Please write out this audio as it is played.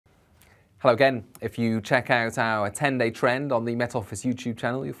Hello again. If you check out our 10-day trend on the Met Office YouTube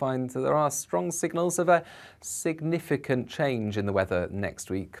channel, you'll find that there are strong signals of a significant change in the weather next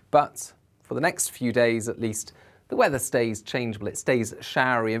week. But for the next few days at least, the weather stays changeable. It stays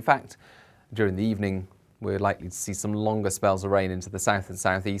showery. In fact, during the evening, we're likely to see some longer spells of rain into the south and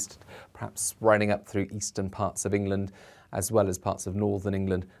southeast, perhaps spreading up through eastern parts of England, as well as parts of northern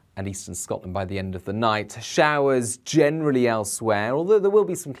England and eastern Scotland by the end of the night. Showers generally elsewhere, although there will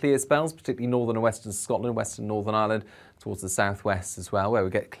be some clear spells, particularly northern and western Scotland, western Northern Ireland, towards the southwest as well, where we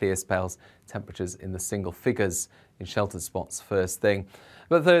get clear spells, temperatures in the single figures in sheltered spots first thing.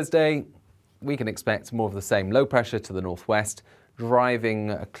 But Thursday, we can expect more of the same. Low pressure to the northwest,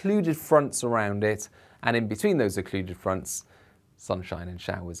 driving occluded fronts around it, and in between those occluded fronts, sunshine and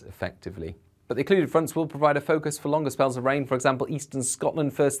showers effectively. But the occluded fronts will provide a focus for longer spells of rain. For example, eastern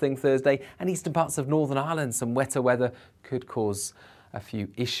Scotland first thing Thursday and eastern parts of Northern Ireland. Some wetter weather could cause a few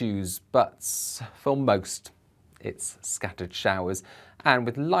issues, but for most, it's scattered showers. And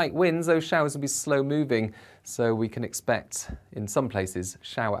with light winds, those showers will be slow moving, so we can expect in some places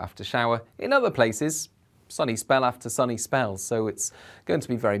shower after shower. In other places, sunny spell after sunny spell, so it's going to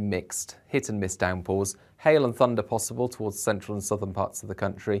be very mixed. Hit and miss downpours, hail and thunder possible towards central and southern parts of the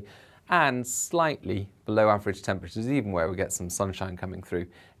country, and slightly below average temperatures, even where we get some sunshine coming through,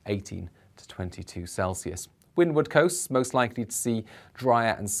 18 to 22 Celsius. Windward coasts, most likely to see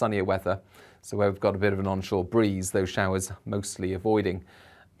drier and sunnier weather. So where we've got a bit of an onshore breeze, those showers mostly avoiding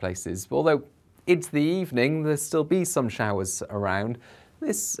places. Although into the evening, there'll still be some showers around.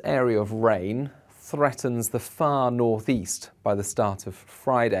 This area of rain threatens the far northeast by the start of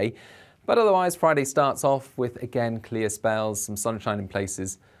Friday. But otherwise, Friday starts off with, again, clear spells, some sunshine in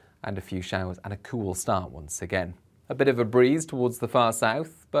places, and a few showers and a cool start once again. A bit of a breeze towards the far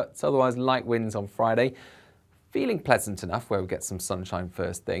south, but otherwise light winds on Friday. Feeling pleasant enough where we get some sunshine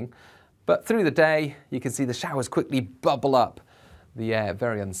first thing. But through the day, you can see the showers quickly bubble up. The air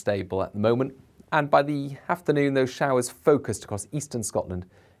very unstable at the moment. And by the afternoon, those showers focused across eastern Scotland,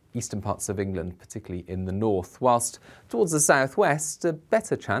 eastern parts of England, particularly in the north, whilst towards the southwest, a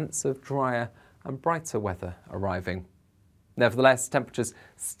better chance of drier and brighter weather arriving. Nevertheless, temperatures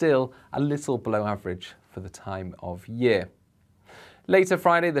still a little below average for the time of year. Later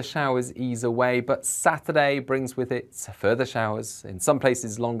Friday, the showers ease away, but Saturday brings with it further showers, in some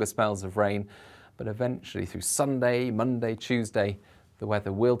places longer spells of rain, but eventually through Sunday, Monday, Tuesday, the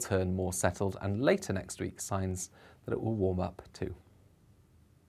weather will turn more settled, and later next week signs that it will warm up too.